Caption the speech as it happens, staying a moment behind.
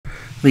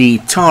The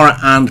Tara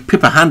and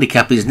Pippa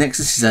Handicap is next.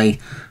 This is a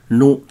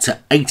 0 to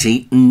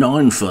 80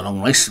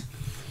 9-furlong race.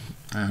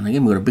 And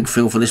again, we've got a big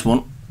field for this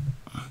one.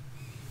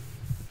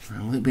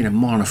 And with it being a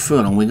mile and a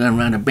furlong, we're going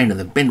around a bend, and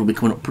the bend will be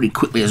coming up pretty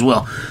quickly as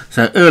well.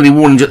 So early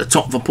warnings at the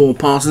top for Paul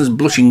Parsons.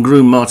 Blushing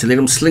Groom, Martin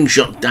Lidham.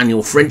 Slingshot,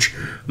 Daniel French.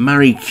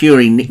 Marie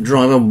Curie, Nick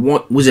Driver.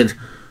 White Wizard,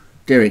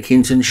 Derek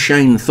Hinton.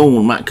 Shane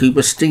Thorne, Matt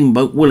Cooper.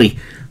 Steamboat Willie,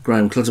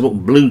 Graham Clutterbuck.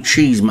 Blue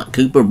Cheese, Matt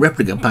Cooper.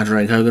 Replica,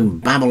 Patrick Hogan.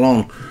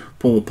 Babylon,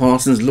 Paul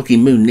Parsons. Lucky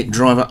Moon, Nick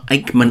Driver.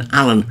 Aikman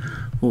Allen,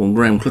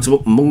 Graham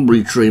Clutterbuck.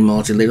 Mulberry Tree,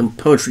 Martin Lidham.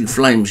 Poetry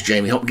Flames,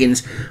 Jamie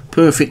Hopkins.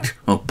 Perfect,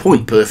 or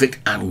Point Perfect,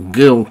 and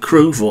Girl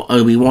Crew for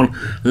Obi-Wan.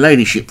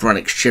 Ladyship for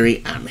Alex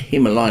Cherry, and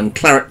Himalayan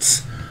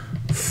Clarets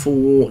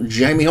for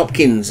Jamie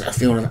Hopkins. A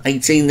field of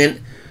 18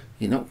 then.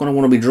 You're not going to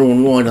want to be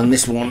drawn wide on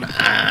this one,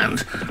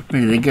 and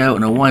ready to go,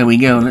 and away we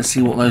go. And let's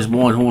see what those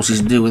wide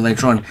horses do when they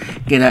try and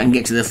get out and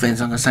get to the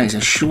fence. Like I say, it's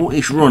a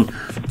shortish run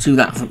to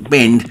that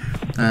bend,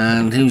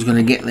 and who's going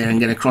to get there and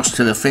get across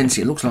to the fence?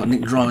 It looks like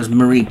Nick Driver's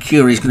Marie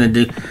Curie is going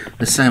to do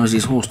the same as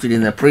his horse did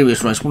in the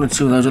previous race. One or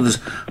two of those others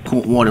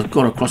caught wide have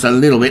got across a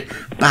little bit.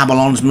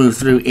 Babylon's moved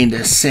through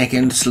into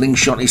second.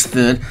 Slingshot is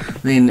third.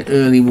 Then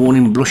Early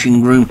Warning,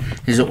 Blushing Groom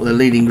is up with the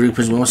leading group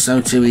as well.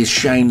 So too is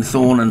Shane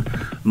Thorne, and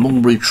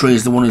Mulberry Tree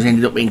is the one who's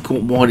ended up being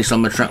caught widest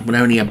on the track, but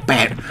only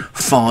about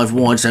 5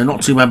 wide, so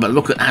not too bad. But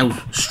look at how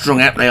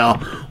strung out they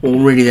are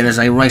already then as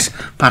they race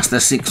past the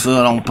 6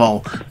 furlong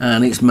pole,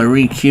 and it's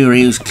Marie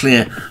Curie who's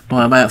clear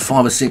by about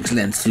 5 or 6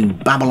 lengths to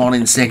Babylon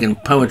in second.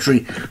 Poetry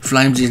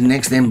Flames is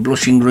next, then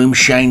Blushing Groom,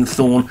 Shane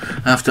Thorne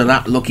after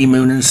that. Lucky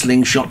Moon and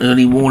Slingshot.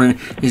 Early Warning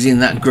is in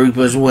that group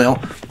as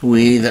well,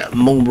 with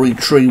Mulberry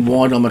Tree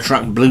wide on the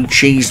track. Blue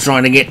Cheese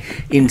trying to get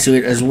into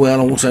it as well.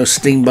 Also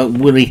Steamboat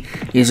Willie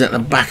is at the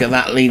back of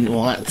that leading,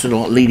 well, that sort of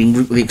like leading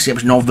group, with the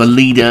exception of the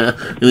leader,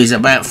 who is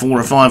about 4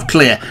 or 5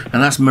 clear,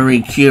 and that's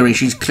Marie Curie.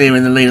 She's clear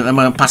in the lead at the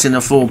moment, passing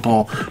the 4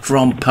 pole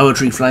from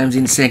Poetry Flames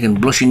in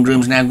second. Blushing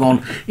Groom's now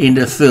gone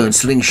into third.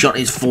 Slingshot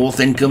is fourth.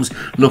 Then comes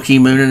Lucky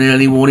Moon and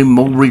Early Warning.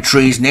 Mulberry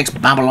Trees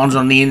next. Babylon's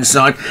on the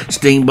inside.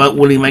 Steamboat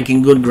Willie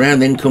making good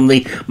ground. Then come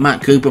the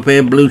Matt Cooper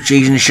pair, Blue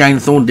Cheese and Shane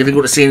Thorne.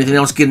 Difficult to see anything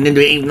else getting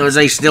into it, even though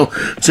there's still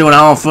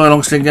 2.5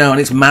 furlongs to go,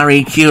 and it's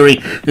Marie Curie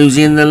who's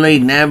in the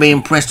lead, now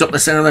being pressed up the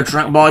centre of the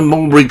track by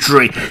Mulberry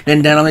Tree.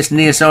 Then down on this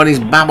near side is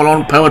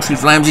Babylon. Poetry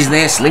Flames is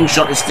there.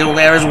 Slingshot is still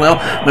there as well.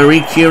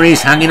 Marie Curie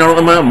is hanging on at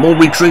the moment.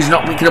 Mulberry Tree's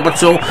not picking up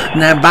at all.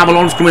 Now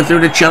Babylon's coming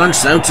through the challenge,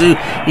 so too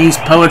is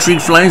Poetry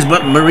Flames,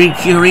 but Marie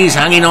Curie is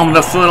hanging on with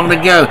a furlong to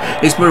go.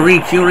 It's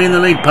Marie Curie in the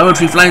lead.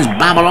 Poetry Flames,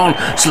 Babylon,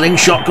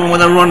 Slingshot coming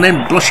with a run,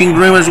 then Blushing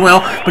Groom as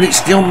well, but it's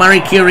still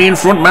Marie Curie in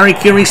front. Marie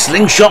Curie,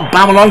 Slingshot,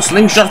 Babylon.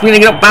 Slingshot's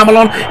beginning to get up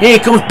Babylon. Here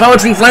comes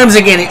Poetry Flames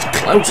again. It's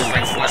close as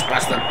they flash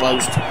past the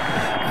post,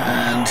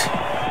 and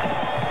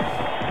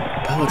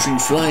Poetry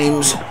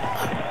Flames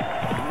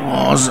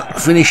was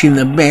finishing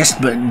the best,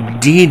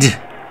 but did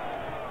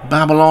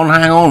Babylon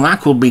hang on?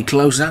 That could be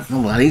close.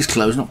 Well, that is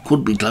close, not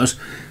could be close.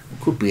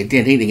 Could be a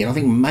dead heat again. I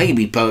think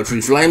maybe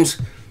Poetry Flames.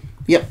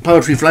 Yep,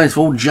 Poetry Flames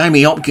for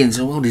Jamie Hopkins.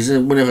 A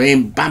well-deserved winner for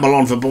him.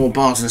 Babylon for Paul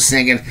Parsons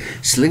second.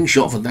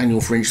 Slingshot for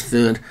Daniel French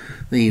third.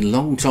 The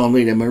long-time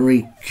leader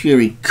Marie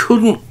Curie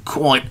couldn't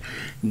quite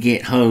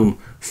get home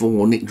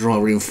for Nick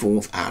Driver in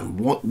fourth, and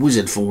White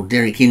Wizard for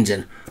Derek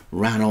Hinton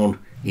ran on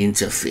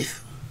into fifth.